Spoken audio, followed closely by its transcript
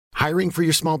Hiring for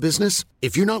your small business?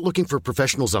 If you're not looking for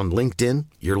professionals on LinkedIn,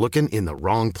 you're looking in the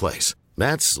wrong place.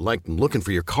 That's like looking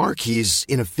for your car keys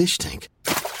in a fish tank.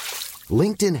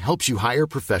 LinkedIn helps you hire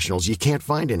professionals you can't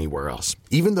find anywhere else,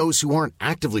 even those who aren't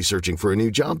actively searching for a new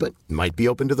job but might be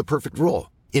open to the perfect role.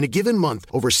 In a given month,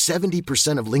 over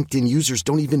 70% of LinkedIn users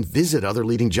don't even visit other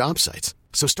leading job sites.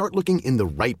 So start looking in the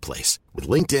right place. With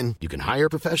LinkedIn, you can hire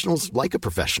professionals like a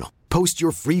professional. Post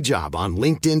your free job on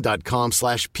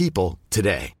linkedin.com/people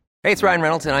today. Hey, it's Ryan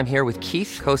Reynolds, and I'm here with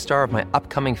Keith, co-star of my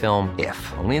upcoming film, If,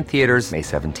 only in theaters May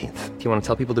 17th. Do you want to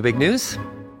tell people the big news?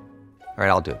 All right,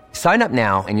 I'll do it. Sign up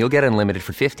now and you'll get unlimited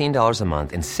for $15 a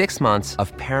month and 6 months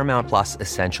of Paramount Plus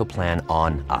Essential Plan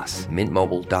on us.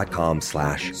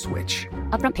 MintMobile.com/switch.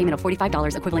 Upfront payment of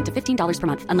 $45 equivalent to $15 per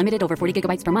month. Unlimited over 40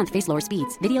 gigabytes per month. Face lower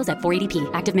speeds. Videos at 480p.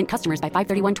 Active Mint customers by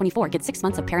 531.24 get 6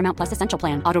 months of Paramount Plus Essential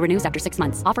Plan. Auto renews after 6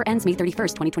 months. Offer ends May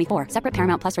 31st, 2024. Separate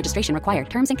Paramount Plus registration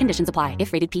required. Terms and conditions apply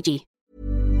if rated PG.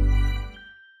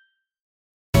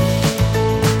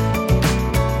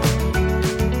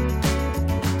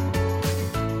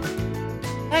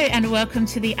 Hello and welcome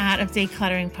to the Art of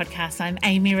Decluttering podcast. I'm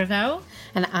Amy Revell.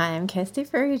 And I'm Kirsty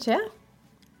Ferrugia.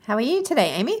 How are you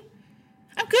today, Amy?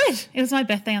 I'm good. It was my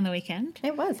birthday on the weekend.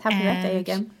 It was. Happy birthday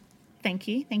again. Thank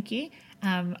you. Thank you.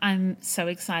 I'm so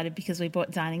excited because we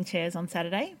bought dining chairs on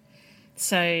Saturday.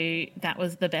 So that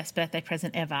was the best birthday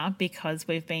present ever because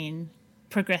we've been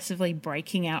progressively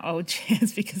breaking our old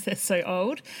chairs because they're so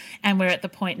old. And we're at the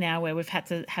point now where we've had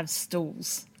to have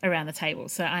stools around the table.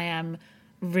 So I am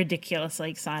ridiculously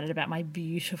excited about my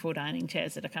beautiful dining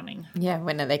chairs that are coming. Yeah,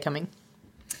 when are they coming?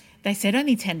 They said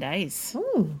only 10 days.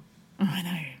 Ooh. Oh, I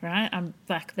know, right? I'm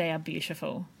like, they are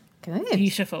beautiful. Good.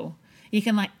 Beautiful. You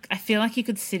can I feel like you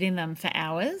could sit in them for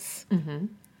hours. Mm-hmm.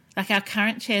 Like our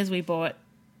current chairs we bought,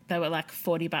 they were like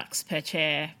 $40 per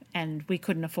chair and we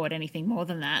couldn't afford anything more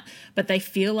than that. But they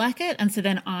feel like it. And so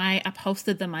then I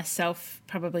upholstered them myself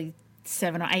probably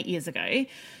 7 or 8 years ago.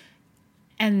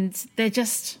 And they're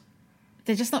just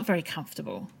not very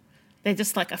comfortable. They're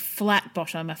just like a flat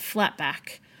bottom, a flat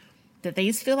back. That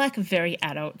these feel like very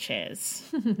adult chairs.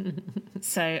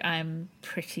 So I'm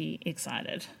pretty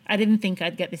excited. I didn't think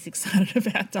I'd get this excited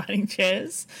about dining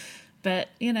chairs, but,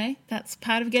 you know, that's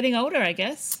part of getting older, I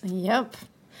guess. Yep.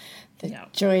 The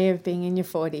joy of being in your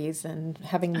 40s and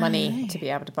having money to be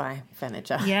able to buy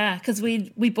furniture. Yeah, because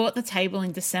we bought the table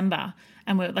in December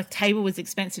and table was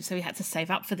expensive, so we had to save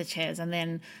up for the chairs. And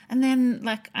then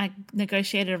like I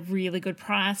negotiated a really good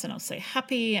price and I was so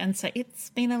happy. And so it's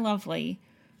been a lovely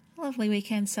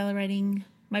weekend celebrating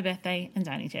my birthday and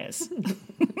dining chairs.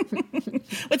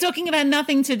 We're talking about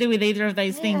nothing to do with either of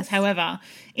those things. However,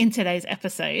 in today's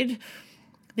episode,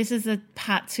 this is a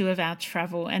part 2 of our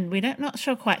travel, and we're not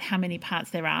sure quite how many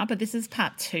parts there are, but this is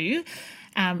part 2.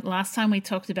 Last time we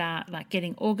talked about like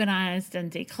getting organised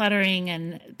and decluttering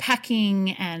and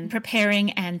packing and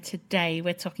preparing, and today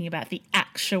we're talking about the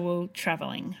actual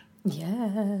travelling.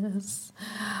 Yes.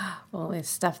 All this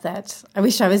stuff that I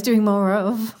wish I was doing more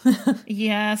of.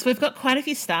 Yes, we've got quite a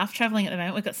few staff travelling at the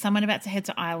moment. We've got someone about to head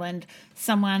to Ireland,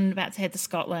 someone about to head to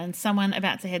Scotland, someone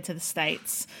about to head to the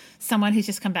States, someone who's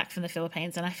just come back from the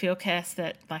Philippines. And I feel, Kirst,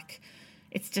 that like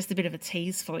it's just a bit of a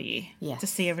tease for you to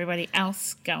see everybody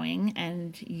else going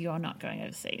and you're not going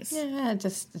overseas. Yeah,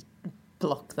 just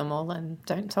block them all and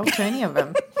don't talk to any of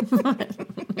them.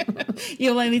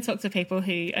 You'll only talk to people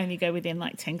who only go within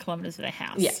like 10 kilometres of their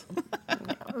house. Yeah,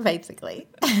 basically.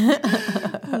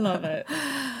 I love it.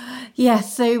 Yeah,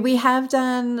 so we have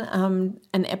done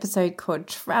an episode called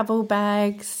Travel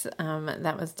Bags.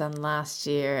 That was done last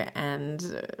year, and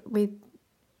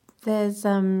there's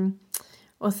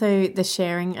also the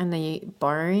sharing and the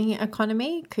borrowing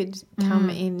economy could come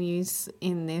in use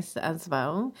in this as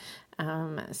well.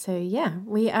 So, yeah,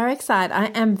 we are excited. I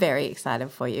am very excited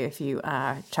for you if you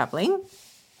are travelling,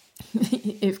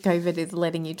 if COVID is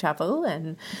letting you travel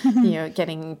and you're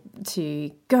getting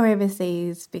to go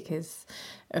overseas because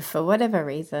for whatever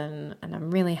reason, and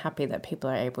I'm really happy that people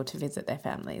are able to visit their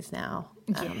families now.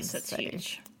 Yes, that's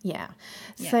huge. Yeah.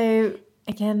 So,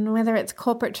 again, whether it's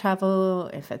corporate travel,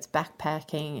 if it's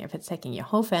backpacking, if it's taking your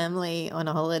whole family on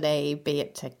a holiday, be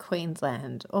it to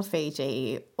Queensland or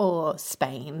Fiji or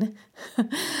Spain,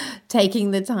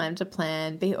 taking the time to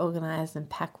plan, be organised and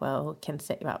pack well can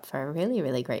set you up for a really,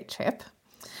 really great trip.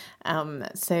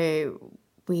 So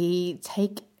we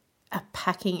take a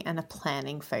packing and a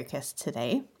planning focus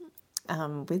today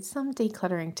with some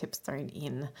decluttering tips thrown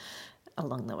in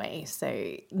along the way.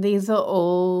 So these are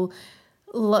all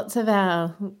Lots of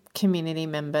our community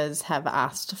members have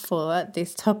asked for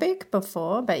this topic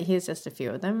before, but here's just a few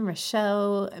of them.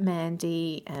 Rochelle,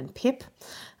 Mandy and Pip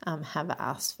have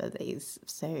asked for these.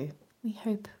 So we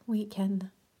hope we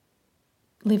can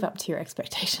live up to your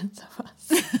expectations of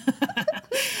us.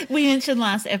 We mentioned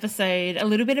last episode a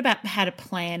little bit about how to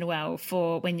plan well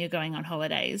for when you're going on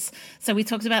holidays. So we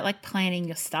talked about like planning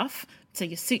your stuff. So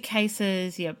your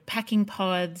suitcases, your packing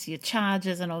pods, your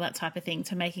chargers and all that type of thing,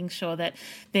 to making sure that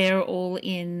they're all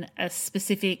in a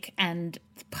specific and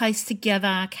placed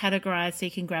together, categorized, so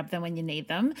you can grab them when you need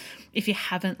them. If you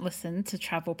haven't listened to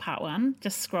Travel Part 1,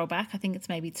 just scroll back. I think it's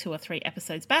maybe 2 or 3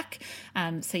 episodes back,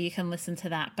 so you can listen to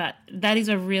that. But that is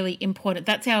a really important,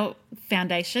 that's our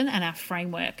foundation and our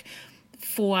framework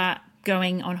for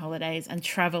going on holidays and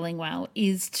traveling well,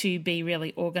 is to be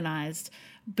really organized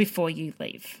before you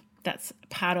leave. That's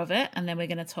part of it. And then we're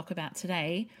going to talk about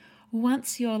today,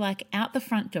 once you're like out the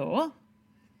front door,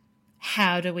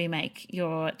 how do we make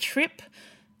your trip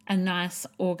a nice,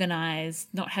 organized,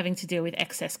 not having to deal with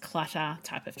excess clutter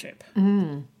type of trip?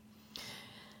 And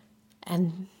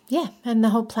the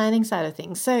whole planning side of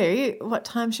things. So what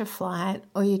time's your flight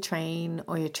or your train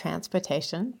or your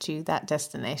transportation to that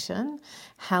destination?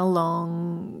 How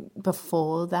long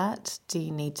before that do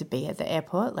you need to be at the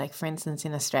airport? Like, for instance,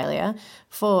 in Australia,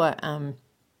 for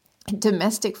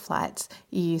domestic flights,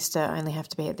 you used to only have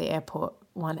to be at the airport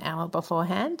 1 hour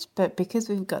beforehand. But because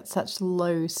we've got such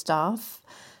low staff,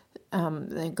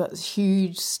 they've got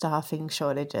huge staffing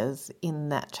shortages in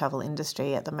that travel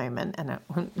industry at the moment, and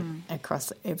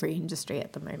across every industry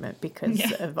at the moment,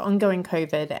 because of ongoing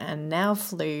COVID and now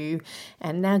flu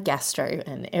and now gastro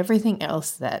and everything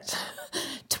else that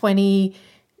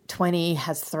 2020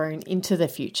 has thrown into the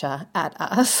future at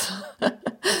us.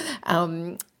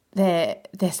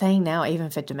 They're saying now, even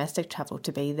for domestic travel,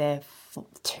 to be there for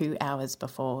 2 hours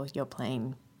before your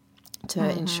plane, to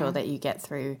ensure that you get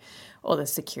through all the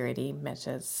security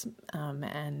measures,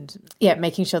 and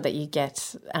making sure that you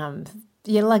get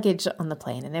your luggage on the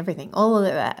plane and everything. All of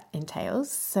that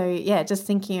entails. So just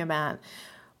thinking about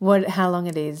how long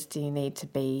it is do you need to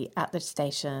be at the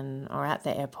station or at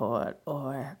the airport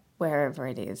or wherever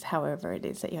it is, however it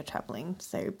is that you're traveling.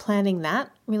 So planning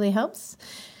that really helps.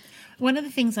 One of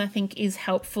the things I think is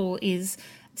helpful is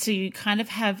to kind of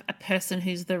have a person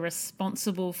who's the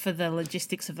responsible for the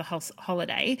logistics of the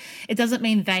holiday. It doesn't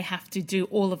mean they have to do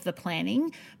all of the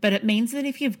planning, but it means that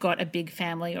if you've got a big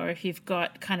family or if you've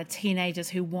got kind of teenagers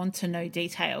who want to know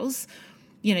details,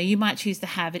 you know, you might choose to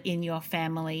have it in your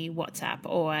family WhatsApp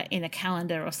or in a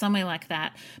calendar or somewhere like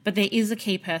that. But there is a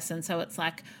key person. So it's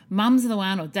like mum's the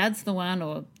one or dad's the one,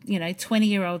 or,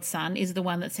 20-year-old son is the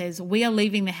one that says, we are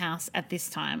leaving the house at this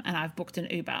time and I've booked an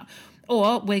Uber.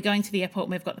 Or we're going to the airport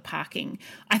and we've got the parking.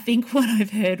 I think what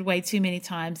I've heard way too many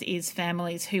times is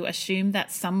families who assume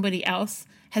that somebody else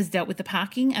has dealt with the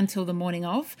parking until the morning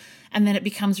of, and then it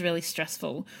becomes really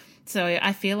stressful. So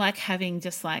I feel like having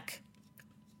just like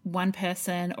one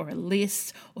person or a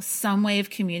list or some way of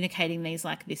communicating these,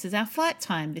 like, this is our flight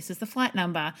time, this is the flight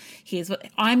number, here's what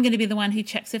I'm going to be the one who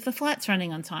checks if the flight's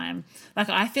running on time. Like,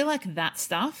 I feel like that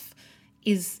stuff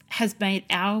has made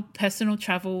our personal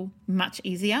travel much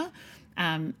easier.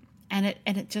 And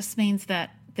it just means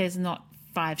that there's not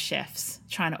 5 chefs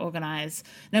trying to organise,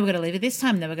 no, we're going to leave it this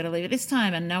time, no, we're going to leave it this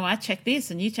time, and no, I check this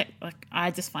and you check. Like,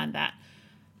 I just find that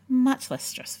much less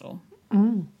stressful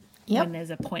when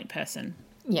there's a point person.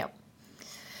 Yep.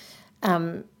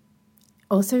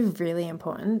 Also really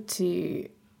important to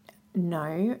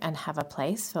know and have a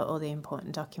place for all the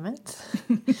important documents.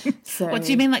 So, what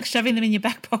do you mean, like shoving them in your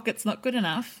back pocket's not good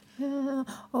enough?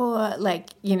 Or like,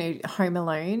 Home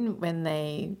Alone, when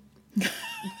they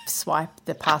swipe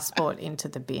the passport into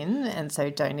the bin and so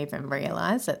don't even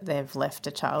realise that they've left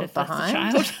a child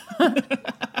behind.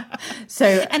 So,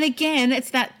 and again,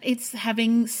 it's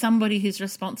having somebody who's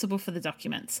responsible for the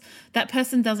documents. That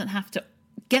person doesn't have to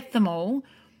get them all,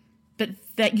 but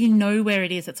that where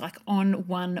it is. It's like on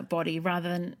one body rather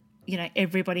than,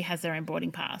 everybody has their own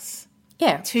boarding pass.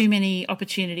 Yeah. Too many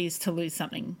opportunities to lose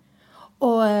something.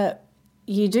 Or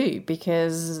you do,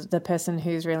 because the person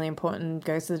who's really important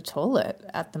goes to the toilet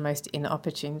at the most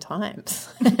inopportune times.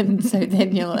 And so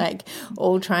then you're like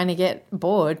all trying to get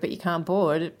board, but you can't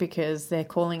board because they're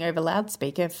calling over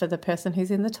loudspeaker for the person who's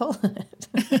in the toilet.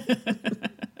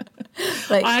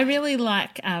 I really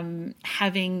like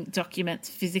having documents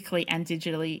physically and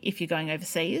digitally if you're going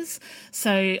overseas.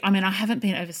 So, I haven't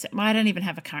been overseas. I don't even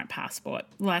have a current passport.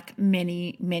 Like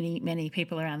many, many, many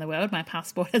people around the world, my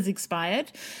passport has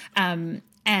expired.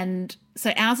 And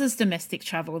so ours is domestic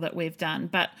travel that we've done,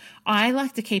 but I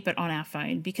like to keep it on our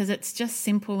phone because it's just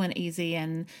simple and easy,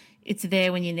 and it's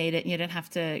there when you need it and you don't have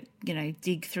to,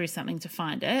 dig through something to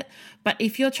find it. But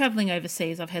if you're traveling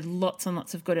overseas, I've had lots and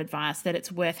lots of good advice that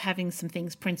it's worth having some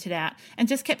things printed out and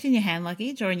just kept in your hand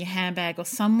luggage or in your handbag or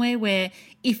somewhere where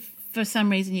if for some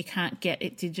reason you can't get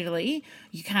it digitally,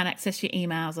 you can't access your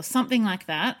emails or something like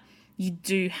that, you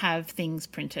do have things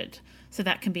printed. So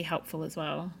that can be helpful as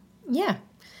well. Yeah.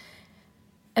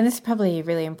 And this is probably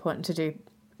really important to do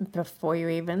before you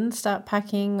even start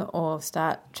packing or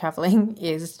start traveling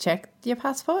is check your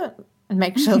passport and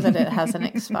make sure that it hasn't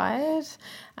expired.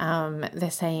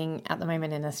 They're saying at the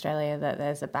moment in Australia that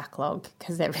there's a backlog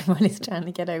because everyone is trying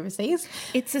to get overseas.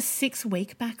 It's a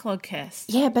 6-week backlog, Kirst.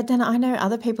 Yeah, but then I know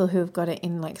other people who have got it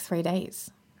in like 3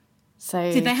 days.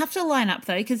 So did they have to line up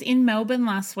though? Because in Melbourne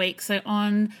last week, so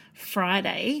on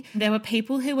Friday, there were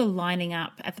people who were lining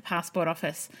up at the passport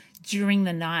office during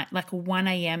the night, like 1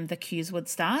 a.m. the queues would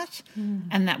start.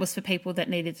 And that was for people that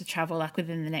needed to travel like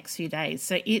within the next few days.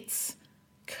 So it's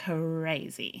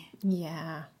crazy.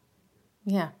 Yeah.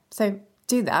 Yeah. So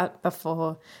do that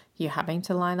before you're having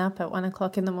to line up at 1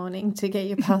 o'clock in the morning to get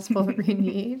your passport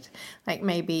renewed. Like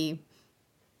maybe,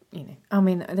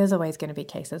 there's always going to be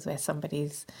cases where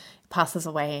somebody's passes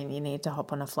away and you need to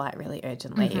hop on a flight really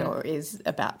urgently or is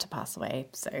about to pass away.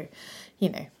 So,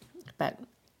 but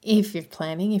if you're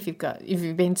planning, if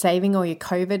you've been saving all your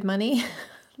COVID money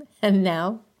and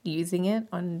now using it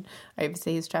on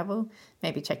overseas travel,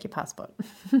 maybe check your passport.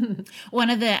 One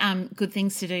of the good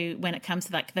things to do when it comes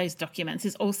to like those documents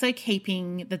is also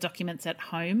keeping the documents at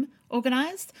home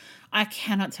organised. I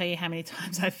cannot tell you how many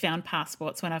times I've found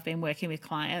passports when I've been working with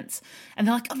clients and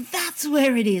they're like, oh, that's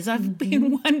where it is. I've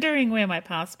been wondering where my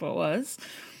passport was.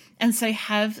 And so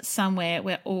have somewhere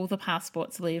where all the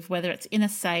passports live, whether it's in a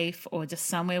safe or just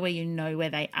somewhere where you know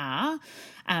where they are,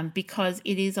 because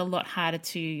it is a lot harder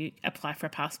to apply for a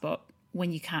passport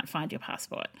when you can't find your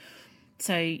passport.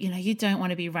 So, you don't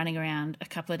want to be running around a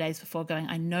couple of days before going,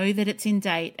 I know that it's in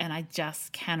date and I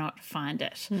just cannot find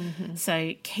it.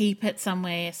 So keep it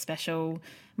somewhere special,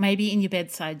 maybe in your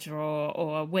bedside drawer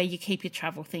or where you keep your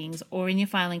travel things or in your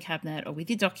filing cabinet or with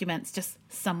your documents, just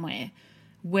somewhere.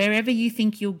 Wherever you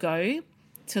think you'll go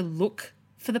to look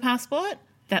for the passport,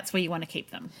 that's where you want to keep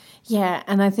them. Yeah,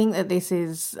 and I think that this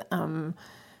is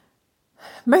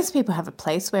most people have a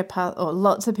place where or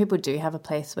lots of people do have a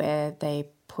place where they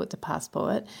put the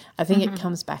passport. I think it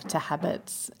comes back to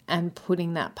habits and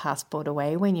putting that passport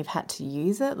away when you've had to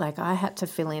use it. Like I had to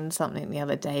fill in something the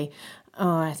other day.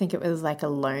 Oh, I think it was like a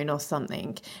loan or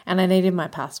something, and I needed my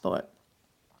passport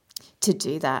to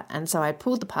do that. And so I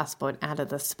pulled the passport out of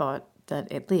the spot that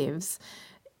it lives,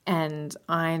 and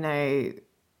I know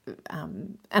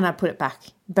and I put it back,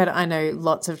 but I know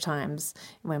lots of times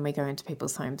when we go into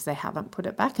people's homes they haven't put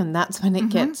it back, and that's when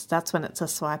that's when it's a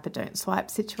swipe or don't swipe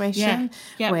situation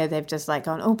where they've just like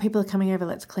gone, oh, people are coming over,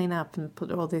 let's clean up, and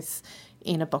put all this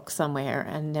in a box somewhere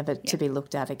and never to be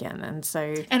looked at again.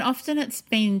 And often it's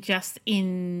been just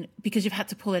in because you've had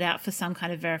to pull it out for some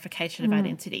kind of verification of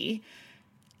identity,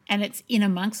 and it's in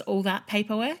amongst all that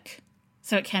paperwork.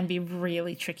 So it can be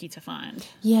really tricky to find.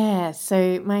 Yeah,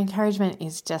 so my encouragement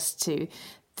is just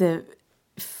the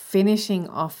finishing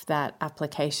off that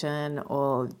application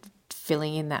or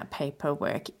filling in that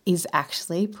paperwork is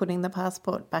actually putting the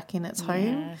passport back in its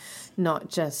home,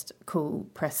 not just cool,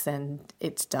 press send,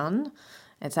 it's done.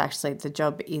 It's actually the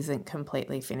job isn't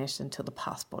completely finished until the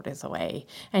passport is away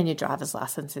and your driver's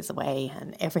license is away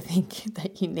and everything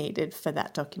that you needed for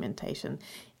that documentation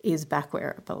is back where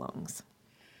it belongs.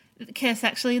 Kirst,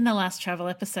 actually in the last travel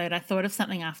episode, I thought of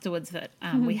something afterwards that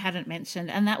we hadn't mentioned,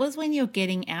 and that was when you're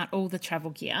getting out all the travel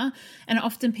gear. And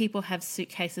often people have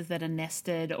suitcases that are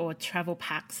nested or travel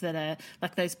packs that are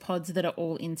like those pods that are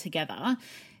all in together.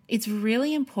 It's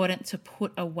really important to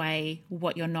put away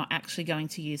what you're not actually going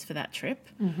to use for that trip.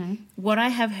 What I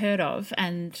have heard of,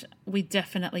 and we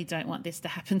definitely don't want this to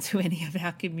happen to any of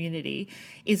our community,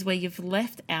 is where you've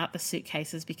left out the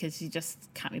suitcases because you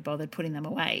just can't be bothered putting them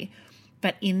away.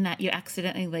 But in that you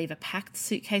accidentally leave a packed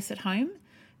suitcase at home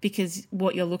because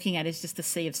what you're looking at is just a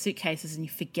sea of suitcases and you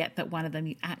forget that one of them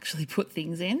you actually put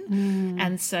things in.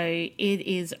 And so it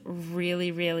is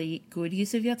really, really good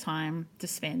use of your time to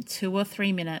spend 2 or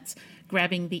 3 minutes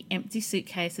grabbing the empty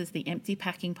suitcases, the empty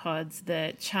packing pods,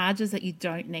 the chargers that you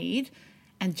don't need,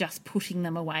 and just putting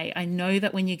them away. I know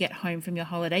that when you get home from your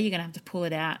holiday, you're going to have to pull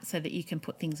it out so that you can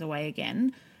put things away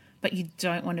again. But you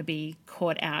don't want to be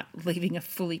caught out leaving a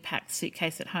fully packed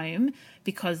suitcase at home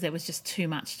because there was just too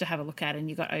much to have a look at and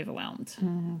you got overwhelmed.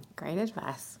 Great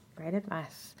advice. Great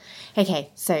advice. Okay,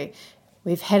 so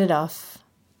we've headed off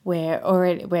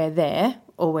we're there,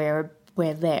 or we're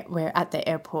at the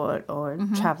airport or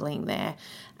traveling there.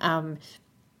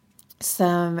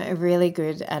 Some really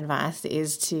good advice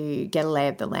is to get a lay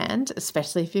of the land,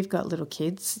 especially if you've got little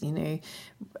kids,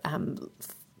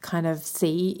 kind of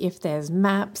see if there's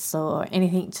maps or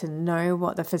anything to know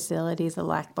what the facilities are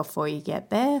like before you get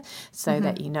there, so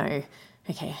that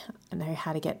okay, I know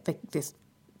how to get this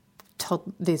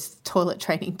toilet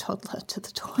training toddler to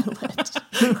the toilet.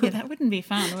 Yeah, that wouldn't be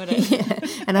fun, would it? Yeah,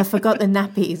 and I forgot the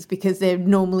nappies because they're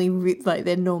normally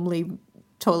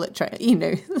toilet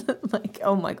train, like,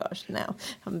 oh my gosh, now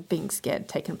I'm being scared,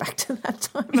 taken back to that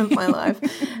time of my life.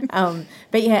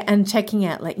 But yeah, and checking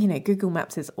out, Google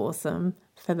Maps is awesome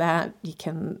for that. You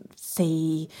can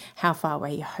see how far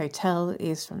away your hotel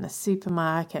is from the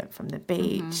supermarket, from the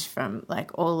beach, from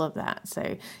all of that.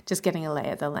 So just getting a lay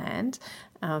of the land.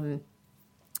 And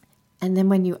then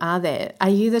when you are there, are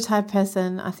you the type of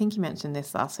person, I think you mentioned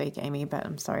this last week, Amy, but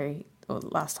I'm sorry, or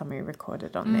last time we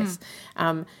recorded on this,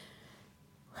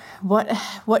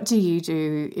 what do you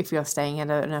do if you're staying at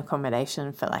an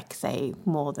accommodation for say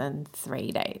more than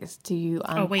 3 days? Do you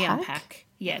unpack? Oh, we unpack.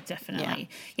 Yeah, definitely.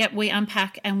 Yeah. Yep, we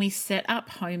unpack and we set up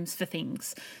homes for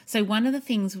things. So one of the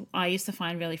things I used to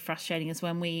find really frustrating is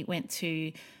when we went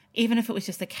to, even if it was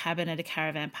just a cabin at a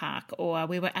caravan park, or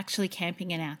we were actually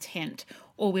camping in our tent,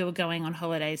 or we were going on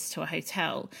holidays to a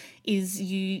hotel, because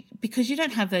you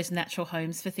don't have those natural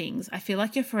homes for things, I feel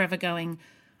like you're forever going,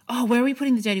 oh, where are we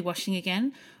putting the dirty washing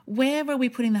again? Where are we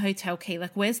putting the hotel key?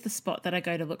 Where's the spot that I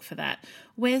go to look for that?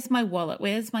 Where's my wallet?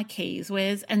 Where's my keys?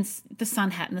 And the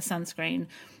sun hat and the sunscreen?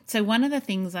 So one of the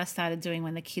things I started doing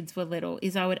when the kids were little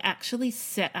is I would actually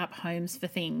set up homes for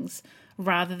things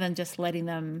rather than just letting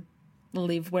them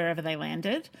live wherever they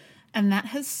landed. And that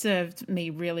has served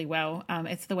me really well.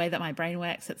 It's the way that my brain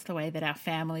works. It's the way that our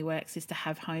family works, is to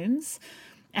have homes.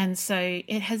 And so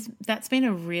that's been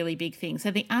a really big thing.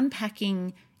 So the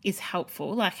unpacking is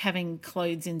helpful, like having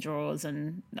clothes in drawers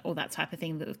and all that type of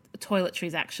thing. The toiletry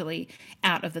is actually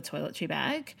out of the toiletry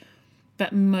bag.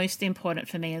 But most important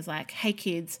for me is hey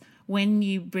kids, when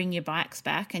you bring your bikes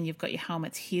back and you've got your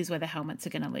helmets, here's where the helmets are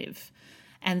going to live.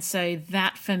 And so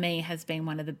that for me has been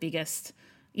one of the biggest,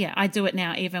 I do it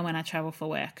now even when I travel for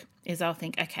work, is I'll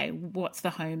think, okay, what's the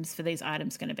homes for these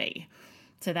items going to be?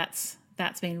 So that's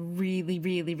been really,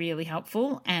 really, really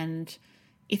helpful. And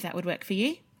if that would work for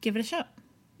you, give it a shot.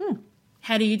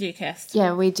 How do you do, Kirst?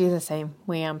 Yeah, we do the same.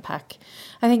 We unpack.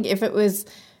 I think if it was,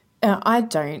 I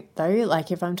don't though.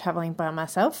 If I'm traveling by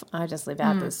myself, I just live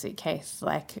out the suitcase.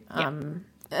 And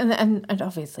it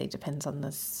obviously depends on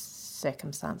the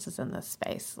circumstances and the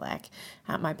space.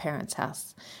 At my parents'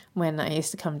 house, when I used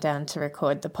to come down to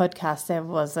record the podcast, there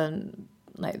wasn't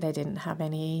they didn't have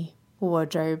any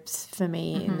wardrobes for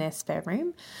me in their spare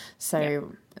room,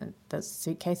 so the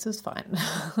suitcase was fine.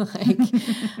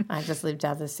 I just lived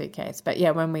out of the suitcase. But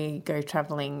yeah, when we go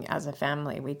traveling as a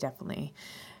family, we definitely,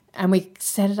 and we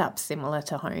set it up similar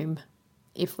to home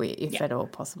if at all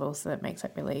possible, so that makes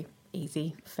it really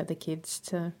easy for the kids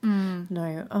to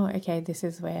know, oh, okay, this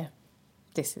is where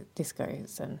this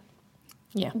goes. And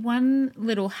one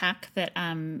little hack that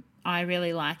I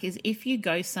really like is if you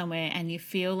go somewhere and you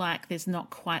feel like there's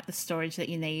not quite the storage that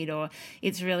you need, or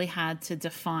it's really hard to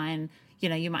define,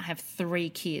 you might have 3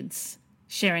 kids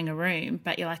sharing a room,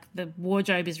 but you're the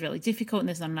wardrobe is really difficult and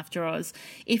there's not enough drawers.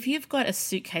 If you've got a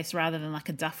suitcase rather than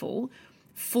a duffel,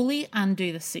 fully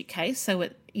undo the suitcase so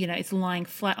it's lying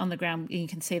flat on the ground and you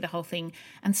can see the whole thing,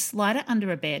 and slide it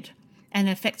under a bed. And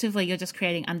effectively you're just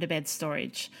creating underbed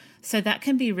storage. So that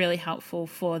can be really helpful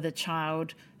for the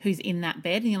child who's in that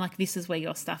bed, and you're this is where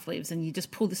your stuff lives, and you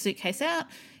just pull the suitcase out,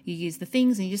 you use the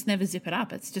things, and you just never zip it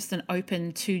up. It's just an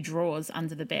open 2 drawers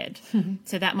under the bed.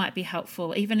 So that might be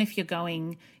helpful, even if you're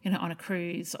going, on a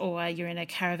cruise, or you're in a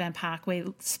caravan park where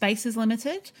space is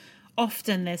limited.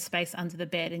 Often there's space under the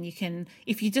bed, and you can,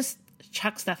 if you just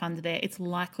chuck stuff under there, it's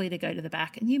likely to go to the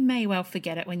back, and you may well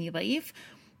forget it when you leave.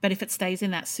 But if it stays in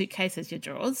that suitcase as your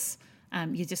drawers,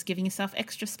 you're just giving yourself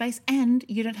extra space, and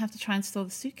you don't have to try and store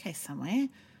the suitcase somewhere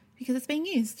because it's being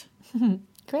used.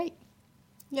 Great.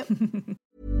 Yep.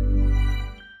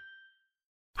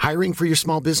 Hiring for your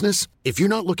small business? If you're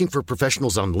not looking for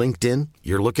professionals on LinkedIn,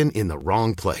 you're looking in the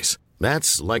wrong place.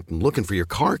 That's like looking for your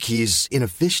car keys in a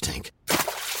fish tank.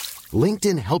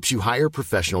 LinkedIn helps you hire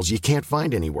professionals you can't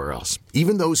find anywhere else,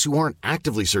 even those who aren't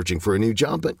actively searching for a new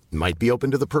job but might be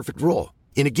open to the perfect role.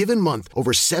 In a given month,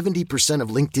 over 70% of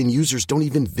LinkedIn users don't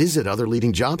even visit other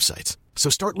leading job sites. So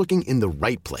start looking in the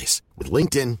right place. With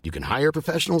LinkedIn, you can hire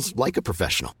professionals like a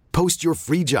professional. Post your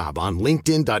free job on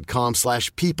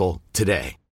linkedin.com/people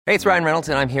today. Hey, it's Ryan Reynolds,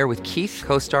 and I'm here with Keith,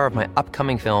 co-star of my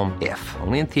upcoming film, If,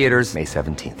 only in theaters May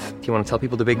 17th. Do you want to tell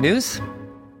people the big news?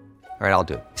 All right, I'll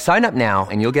do it. Sign up now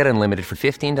and you'll get unlimited for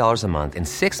 $15 a month and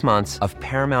 6 months of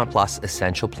Paramount Plus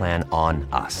Essential Plan on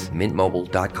us.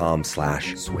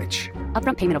 Mintmobile.com/switch.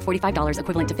 Upfront payment of $45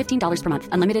 equivalent to $15 per month.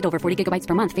 Unlimited over 40 gigabytes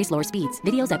per month. Face lower speeds.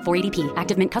 Videos at 480p.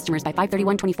 Active Mint customers by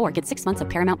 531.24 get 6 months of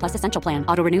Paramount Plus Essential Plan.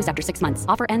 Auto renews after 6 months.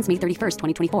 Offer ends May 31st,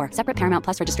 2024. Separate Paramount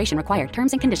Plus registration required.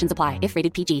 Terms and conditions apply if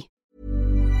rated PG.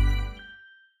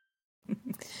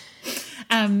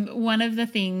 One of the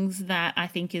things that I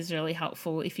think is really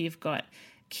helpful if you've got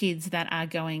kids that are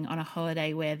going on a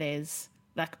holiday where there's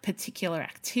like particular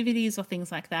activities or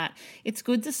things like that, it's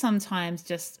good to sometimes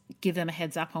just give them a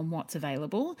heads up on what's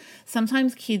available.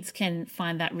 Sometimes kids can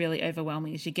find that really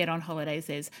overwhelming. As you get on holidays,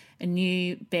 there's a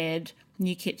new bed,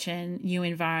 new kitchen, new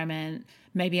environment,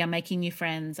 maybe I'm making new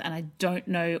friends and I don't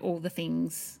know all the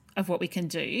things of what we can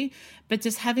do, but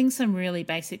just having some really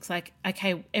basics like,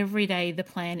 okay, every day the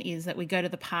plan is that we go to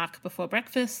the park before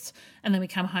breakfast and then we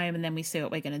come home and then we see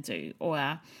what we're going to do,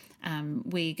 or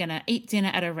we're going to eat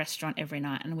dinner at a restaurant every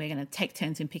night and we're going to take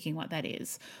turns in picking what that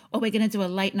is, or we're going to do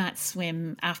a late night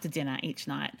swim after dinner each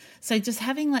night. So just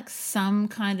having like some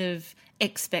kind of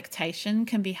expectation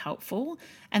can be helpful,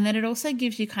 and then it also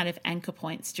gives you kind of anchor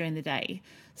points during the day.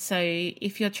 So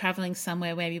if you're traveling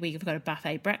somewhere where you've got a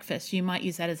buffet breakfast, you might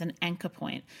use that as an anchor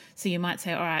point. So you might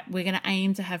say, all right, we're going to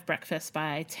aim to have breakfast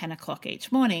by 10 o'clock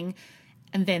each morning,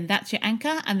 and then that's your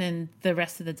anchor, and then the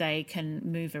rest of the day can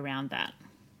move around that.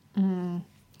 Oh,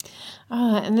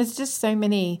 and there's just so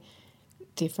many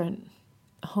different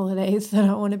holidays that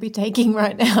I want to be taking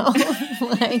right now.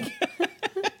 Like,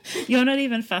 you're not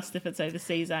even fussed if it's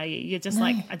overseas, are you? You're just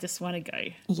like, I just want to go.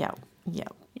 Yeah.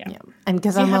 And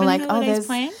because I'm like, there's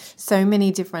planned? so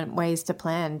many different ways to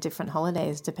plan different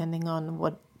holidays depending on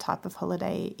what type of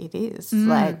holiday it is.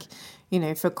 Like,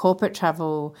 for corporate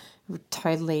travel, would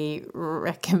totally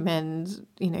recommend,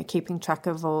 keeping track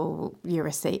of all your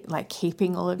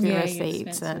keeping all of your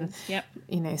receipts and,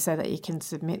 so that you can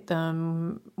submit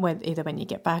them either when you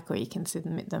get back or you can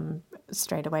submit them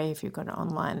straight away if you've got an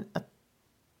online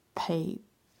pay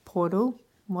portal,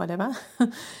 whatever.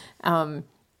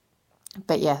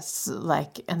 But yes,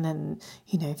 and then,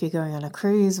 if you're going on a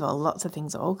cruise, well, lots of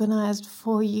things are organised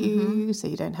for you, so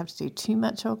you don't have to do too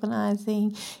much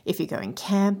organising. If you're going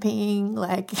camping,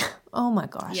 oh my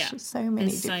gosh, so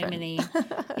many.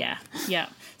 Yeah.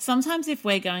 Sometimes if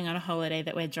we're going on a holiday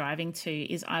that we're driving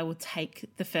to, I will take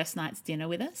the first night's dinner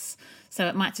with us. So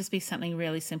it might just be something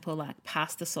really simple like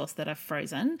pasta sauce that I've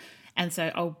frozen. And so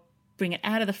I'll bring it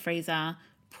out of the freezer,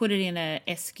 put it in a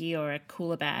esky or a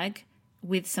cooler bag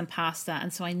with some pasta.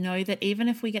 And so I know that even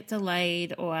if we get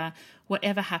delayed or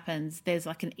whatever happens, there's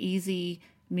like an easy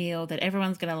meal that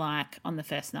everyone's going to like on the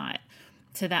first night.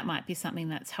 So that might be something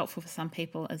that's helpful for some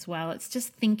people as well. It's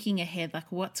just thinking ahead,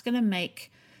 like what's going to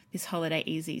make this holiday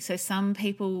easy. So some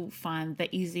people find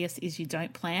the easiest is you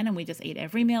don't plan and we just eat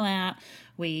every meal out.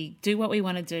 We do what we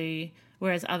want to do.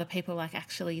 Whereas other people like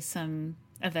actually some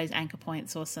of those anchor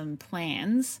points or some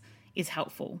plans is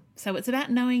helpful. So it's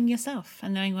about knowing yourself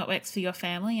and knowing what works for your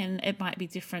family, and it might be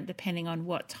different depending on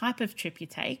what type of trip you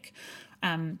take.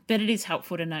 But it is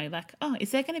helpful to know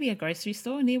is there going to be a grocery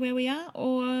store near where we are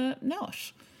or not?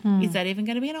 Is that even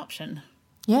going to be an option?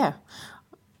 Yeah.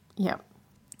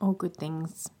 All good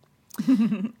things.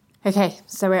 Okay,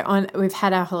 so we've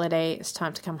had our holiday. It's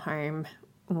time to come home.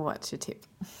 What's your tip?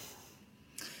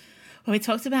 Well, we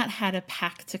talked about how to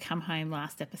pack to come home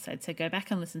last episode, so go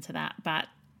back and listen to that. But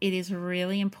it is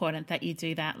really important that you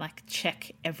do that,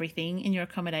 check everything in your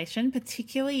accommodation,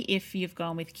 particularly if you've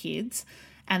gone with kids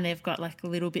and they've got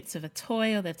little bits of a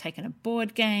toy or they've taken a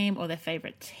board game or their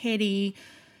favourite teddy.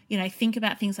 Think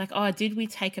about things like, did we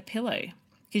take a pillow?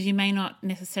 Because you may not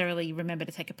necessarily remember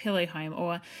to take a pillow home.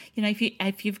 Or,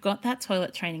 if you've got that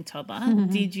toilet training toddler,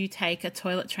 did you take a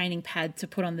toilet training pad to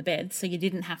put on the bed so you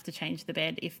didn't have to change the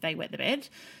bed if they wet the bed?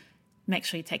 Make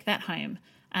sure you take that home.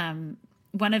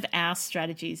 One of our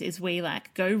strategies is we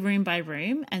go room by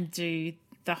room and do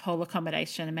the whole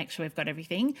accommodation and make sure we've got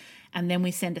everything. And then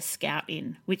we send a scout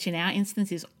in, which in our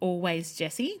instance is always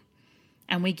Jesse.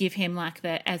 And we give him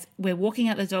as we're walking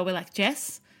out the door, we're like,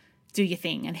 Jess, do your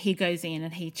thing. And he goes in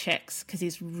and he checks because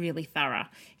he's really thorough.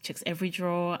 He checks every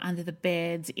drawer, under the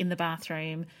beds, in the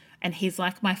bathroom. And he's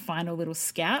like my final little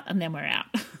scout, and then we're out.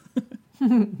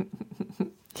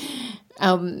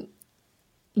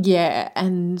 Yeah,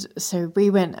 and so we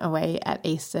went away at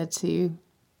Easter to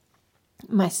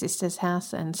my sister's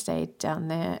house and stayed down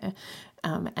there,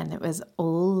 and it was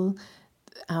all,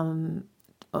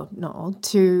 not all,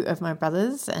 two of my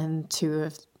brothers and two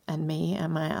of and me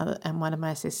and one of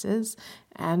my sisters,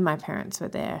 and my parents were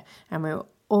there, and we were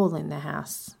all in the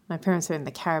house. My parents were in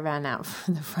the caravan out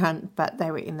from the front, but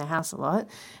they were in the house a lot,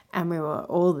 and we were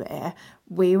all there.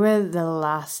 We were the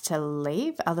last to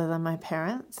leave, other than my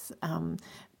parents,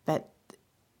 but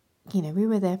we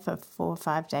were there for 4 or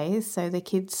 5 days, so the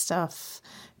kids' stuff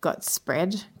got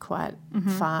spread quite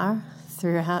far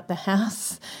throughout the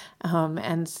house,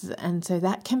 and so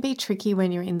that can be tricky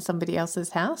when you're in somebody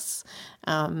else's house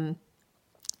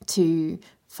to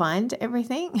find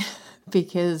everything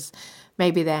because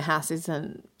maybe their house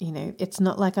isn't, it's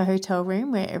not like a hotel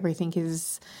room where everything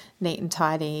is neat and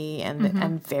tidy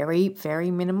and very, very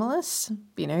minimalist.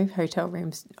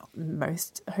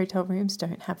 Most hotel rooms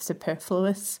don't have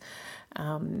superfluous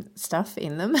stuff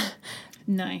in them.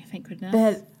 No, thank goodness.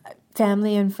 But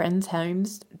family and friends'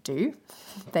 homes do.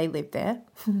 They live there.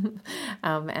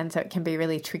 And so it can be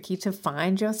really tricky to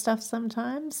find your stuff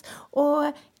sometimes.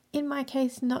 Or, in my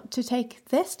case, not to take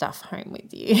their stuff home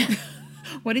with you.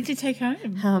 What did you take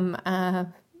home?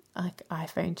 Like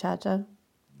iPhone charger.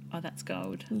 Oh, that's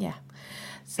gold. Yeah.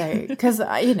 So, because,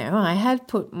 I had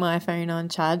put my phone on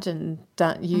charge and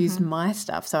used my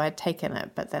stuff, so I'd taken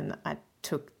it, but then I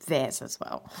took theirs as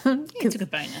well. You took a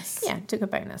bonus. Yeah, took a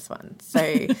bonus one.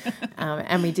 So,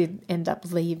 and we did end up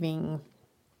leaving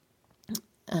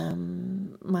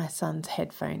my son's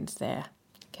headphones there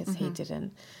because he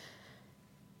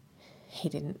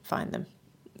didn't find them.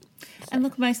 And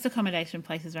look, most accommodation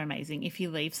places are amazing. If you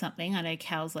leave something, I know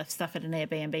Cal's left stuff at an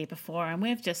Airbnb before and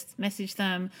we've just messaged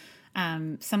them.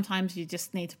 Sometimes you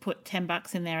just need to put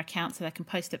 $10 in their account so they can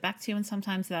post it back to you, and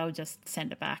sometimes they'll just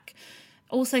send it back.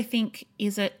 Also think,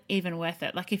 is it even worth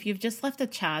it? Like if you've just left a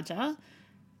charger,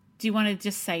 do you want to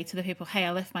just say to the people, hey,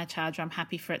 I left my charger, I'm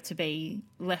happy for it to be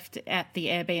left at the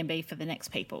Airbnb for the next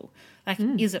people? Like,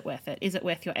 is it worth it? Is it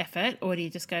worth your effort? Or do you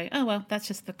just go, oh, well, that's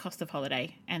just the cost of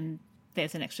holiday and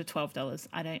there's an extra $12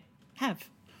 I don't have?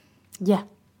 Yeah.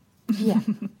 Yeah.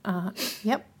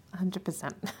 Yep,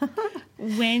 100%.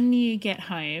 When you get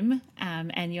home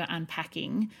and you're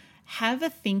unpacking, have a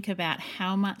think about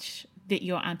how much that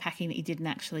you're unpacking that you didn't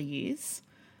actually use.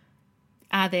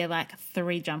 Are there like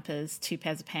 3 jumpers, 2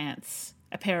 pairs of pants,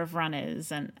 a pair of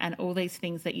runners, and all these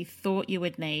things that you thought you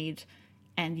would need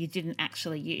and you didn't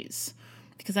actually use?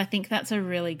 Because I think that's a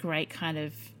really great kind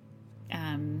of,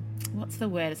 what's the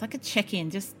word? It's like a check-in,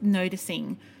 just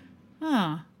noticing,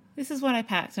 this is what I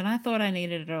packed and I thought I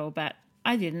needed it all, but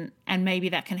I didn't. And maybe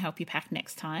that can help you pack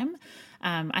next time.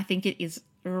 I think it is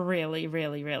really,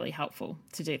 really, really helpful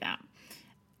to do that.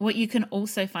 What you can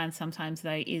also find sometimes,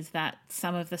 though, is that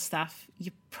some of the stuff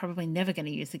you're probably never going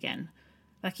to use again.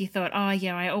 Like you thought, oh,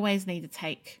 yeah, I always need to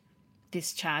take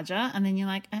this charger. And then you're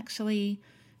like, actually,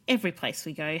 every place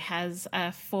we go has a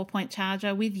 4-point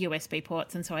charger with USB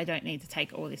ports, and so I don't need to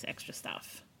take all this extra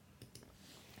stuff.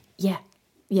 Yeah,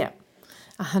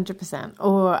 100%.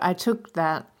 Or I took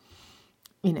that,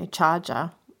 charger,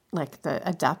 like the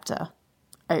adapter,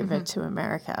 over to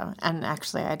America, and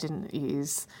actually I didn't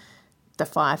use the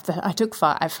 5 that I took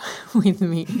 5 with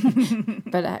me,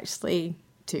 but actually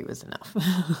 2 was enough.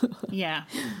 Yeah.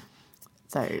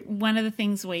 So one of the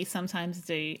things we sometimes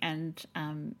do, and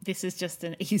this is just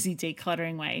an easy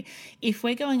decluttering way, if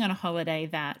we're going on a holiday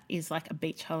that is like a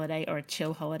beach holiday or a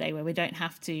chill holiday where we don't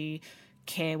have to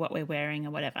care what we're wearing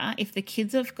or whatever, if the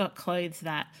kids have got clothes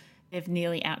that they've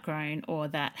nearly outgrown or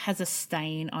that has a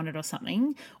stain on it or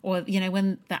something, or,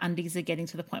 when the undies are getting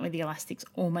to the point where the elastic's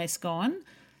almost gone,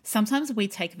 sometimes we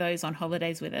take those on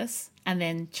holidays with us and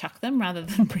then chuck them rather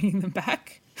than bringing them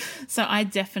back. So I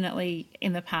definitely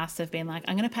in the past have been like,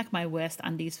 I'm going to pack my worst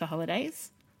undies for holidays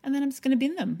and then I'm just going to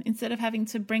bin them. Instead of having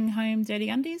to bring home dirty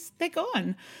undies, they're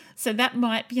gone. So that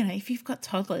might, if you've got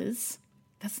toddlers,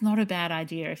 that's not a bad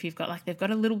idea. If you've got they've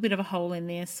got a little bit of a hole in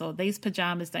this, or these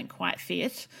pajamas don't quite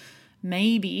fit,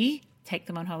 maybe take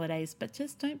them on holidays, but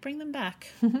just don't bring them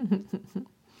back.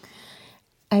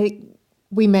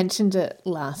 We mentioned it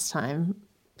last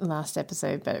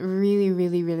episode, but really,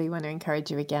 really, really want to encourage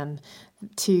you again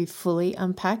to fully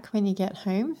unpack when you get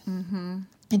home. Mm-hmm.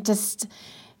 And just,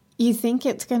 you think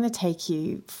it's going to take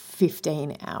you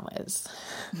 15 hours.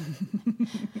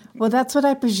 Well, that's what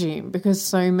I presume, because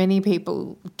so many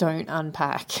people don't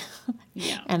unpack.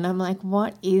 Yeah. And I'm like,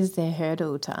 what is their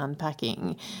hurdle to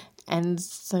unpacking? And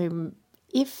so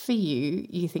if for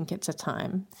you think it's a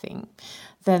time thing,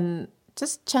 then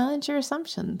just challenge your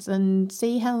assumptions and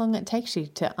see how long it takes you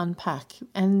to unpack.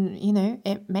 And,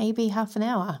 it may be half an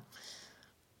hour.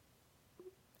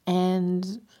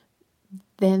 And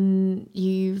then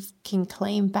you can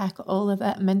claim back all of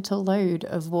that mental load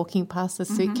of walking past the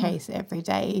suitcase every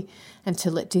day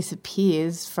until it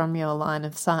disappears from your line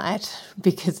of sight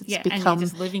because it's become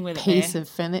just living with a piece of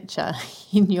furniture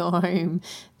in your home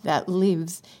that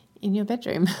lives in your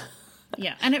bedroom.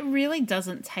 Yeah, and it really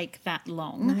doesn't take that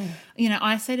long. No. You know,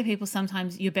 I say to people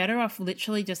sometimes you're better off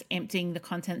literally just emptying the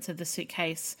contents of the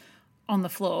suitcase on the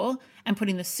floor and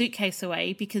putting the suitcase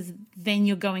away, because then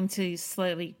you're going to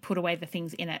slowly put away the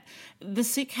things in it.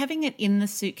 Having it in the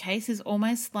suitcase is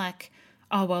almost like,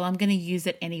 oh, well, I'm going to use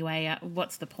it anyway.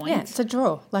 What's the point? Yeah, it's a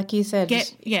drawer, like you said.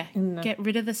 Get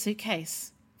rid of the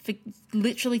suitcase.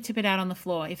 Literally tip it out on the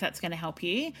floor if that's going to help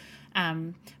you.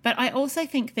 But I also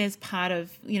think there's part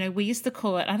of, you know, we used to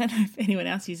call it, I don't know if anyone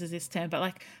else uses this term, but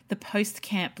like the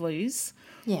post-camp blues.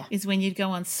 Yeah. Is when you'd go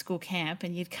on school camp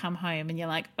and you'd come home and you're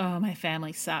like, oh, my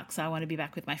family sucks. I want to be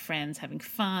back with my friends, having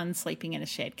fun, sleeping in a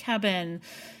shared cabin.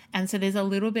 And so there's a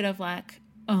little bit of like,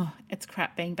 oh, it's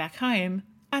crap being back home.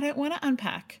 I don't want to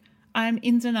unpack. I'm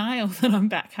in denial that I'm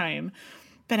back home.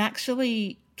 But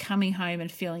actually coming home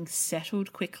and feeling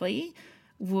settled quickly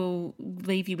will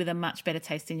leave you with a much better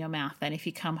taste in your mouth than if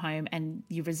you come home and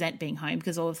you resent being home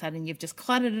because all of a sudden you've just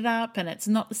cluttered it up and it's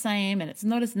not the same and it's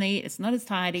not as neat, it's not as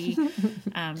tidy.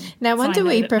 Now, why do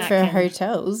we prefer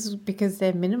hotels? Because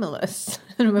they're minimalist.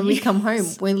 And when we come home,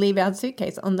 we leave our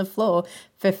suitcase on the floor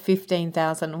for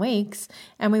 15,000 weeks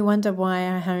and we wonder why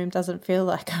our home doesn't feel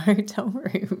like a hotel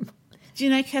room. Do you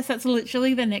know, Cass, that's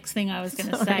literally the next thing I was going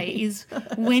to say is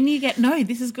when you get, no,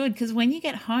 this is good, because when you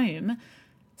get home,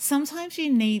 sometimes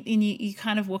you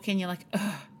kind of walk in, you're like,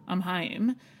 oh, I'm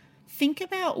home. Think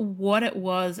about what it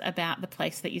was about the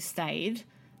place that you stayed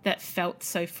that felt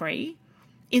so free.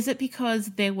 Is it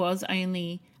because there was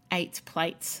only 8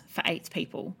 plates for 8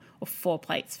 people or 4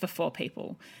 plates for 4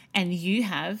 people, and you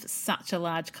have such a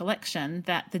large collection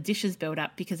that the dishes build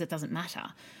up because it doesn't matter?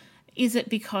 Is it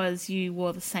because you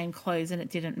wore the same clothes and it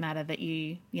didn't matter that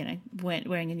you weren't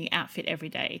wearing a new outfit every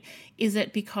day? Is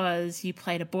it because you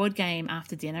played a board game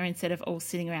after dinner instead of all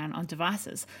sitting around on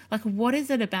devices? Like, what is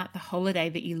it about the holiday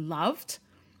that you loved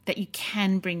that you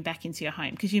can bring back into your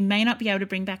home? Because you may not be able to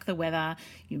bring back the weather.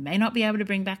 You may not be able to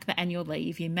bring back the annual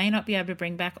leave. You may not be able to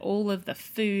bring back all of the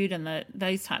food and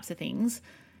those types of things.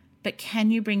 But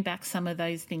can you bring back some of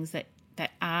those things that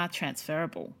are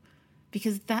transferable?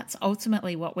 Because that's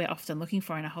ultimately what we're often looking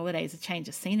for in a holiday, is a change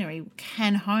of scenery.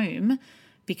 Can home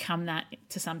become that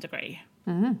to some degree?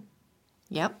 Mm-hmm.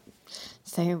 Yep.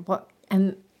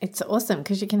 And it's awesome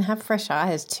because you can have fresh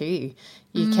eyes too.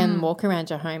 You can walk around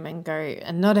your home and go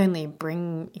and not only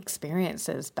bring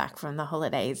experiences back from the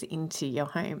holidays into your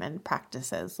home and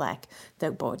practices like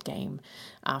the board game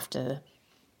after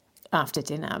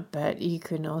dinner, but you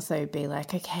can also be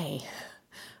like, okay,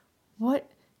 what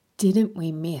didn't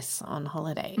we miss on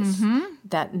holidays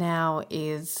that now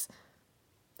is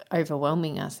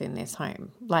overwhelming us in this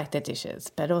home, like the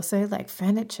dishes, but also like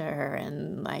furniture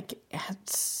and like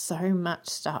so much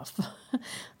stuff.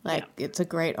 It's a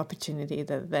great opportunity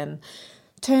to then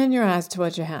turn your eyes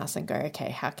towards your house and go,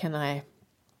 okay,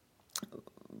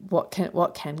 what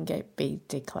can be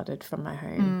decluttered from my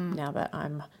home now that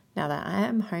I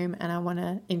am home and I want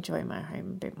to enjoy my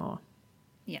home a bit more.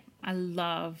 Yeah, I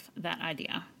love that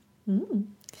idea.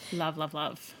 Love, love,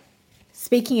 love.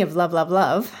 Speaking of love, love,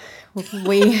 love,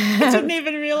 we I didn't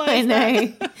even realise I know.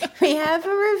 That. We have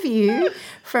a review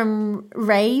from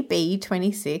Ray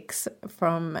B26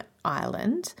 from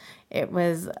Ireland. It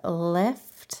was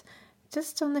left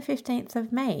just on the 15th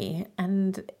of May,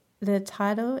 and the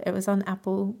title, it was on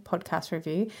Apple Podcast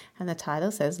Review, and the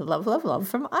title says Love, Love, Love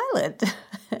from Ireland.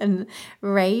 And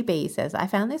Ray B says, I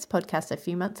found this podcast a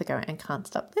few months ago and can't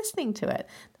stop listening to it.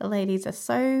 The ladies are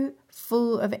so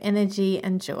full of energy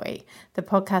and joy. The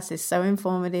podcast is so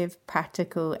informative,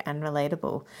 practical, and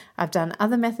relatable. I've done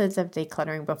other methods of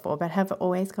decluttering before, but have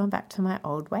always gone back to my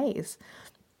old ways.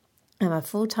 I'm a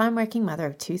full-time working mother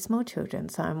of 2 small children,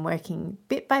 so I'm working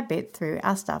bit by bit through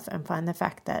our stuff and find the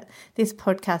fact that this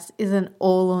podcast isn't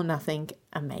all or nothing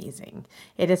amazing.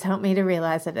 It has helped me to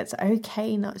realize that it's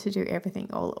okay not to do everything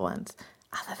all at once,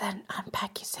 other than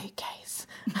unpack your suitcase.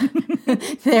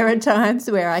 There are times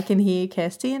where I can hear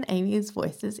Kirsty and Amy's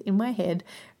voices in my head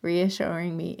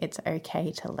reassuring me it's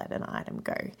okay to let an item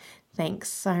go.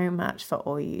 Thanks so much for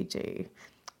all you do.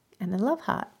 And a love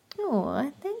heart.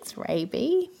 Oh, thanks, Ray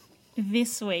B.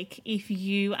 This week, if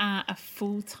you are a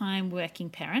full-time working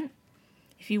parent,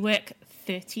 if you work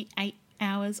 38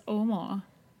 hours or more,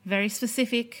 very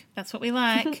specific. That's what we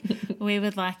like. We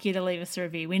would like you to leave us a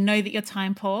review. We know that you're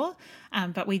time poor,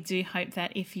 but we do hope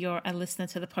that if you're a listener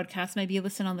to the podcast, maybe you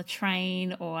listen on the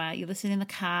train or you listen in the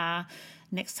car,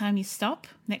 next time you stop,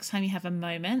 next time you have a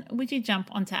moment, would you jump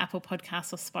onto Apple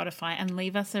Podcasts or Spotify and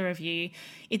leave us a review?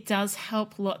 It does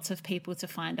help lots of people to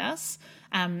find us.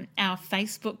 Our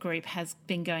Facebook group has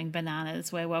been going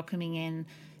bananas. We're welcoming in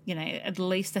at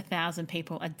least 1,000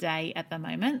 people a day at the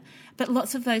moment. But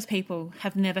lots of those people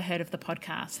have never heard of the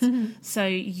podcast. Mm-hmm. So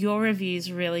your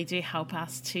reviews really do help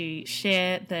us to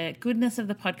share the goodness of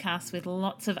the podcast with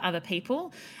lots of other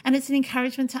people. And it's an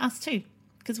encouragement to us too,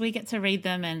 because we get to read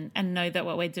them and know that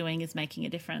what we're doing is making a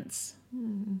difference.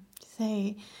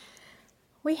 So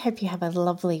we hope you have a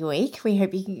lovely week. We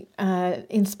hope you are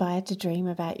inspired to dream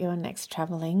about your next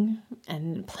travelling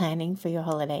and planning for your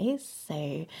holidays.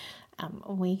 So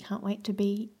we can't wait to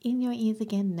be in your ears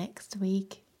again next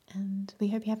week, and we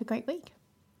hope you have a great week.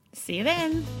 See you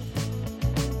then.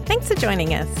 Thanks for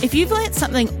joining us. If you've learnt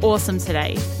something awesome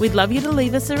today, we'd love you to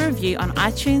leave us a review on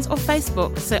iTunes or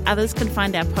Facebook so others can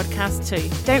find our podcast too.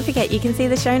 Don't forget you can see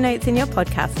the show notes in your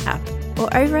podcast app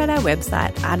or over at our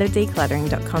website,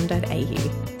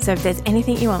 artofdecluttering.com.au. So if there's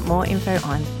anything you want more info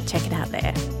on, check it out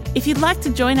there. If you'd like to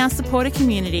join our supporter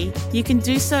community, you can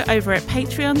do so over at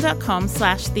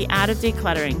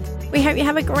patreon.com/theartofdecluttering. We hope you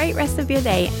have a great rest of your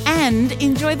day and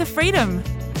enjoy the freedom.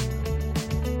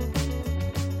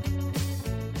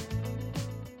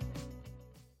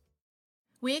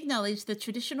 We acknowledge the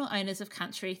traditional owners of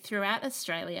country throughout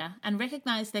Australia and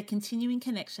recognise their continuing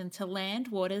connection to land,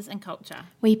 waters and culture.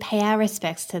 We pay our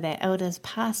respects to their elders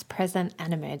past, present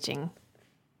and emerging.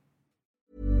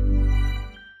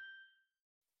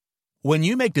 When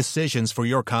you make decisions for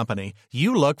your company,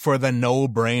 you look for the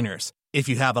no-brainers. If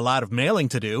you have a lot of mailing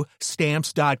to do,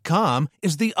 Stamps.com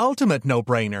is the ultimate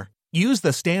no-brainer. Use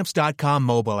the Stamps.com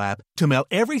mobile app to mail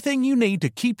everything you need to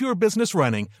keep your business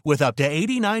running with up to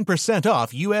 89%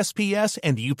 off USPS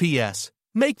and UPS.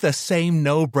 Make the same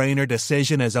no-brainer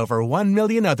decision as over 1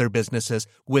 million other businesses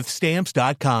with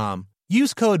Stamps.com.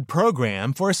 Use code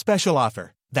PROGRAM for a special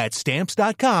offer. That's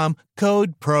Stamps.com,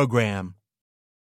 code PROGRAM.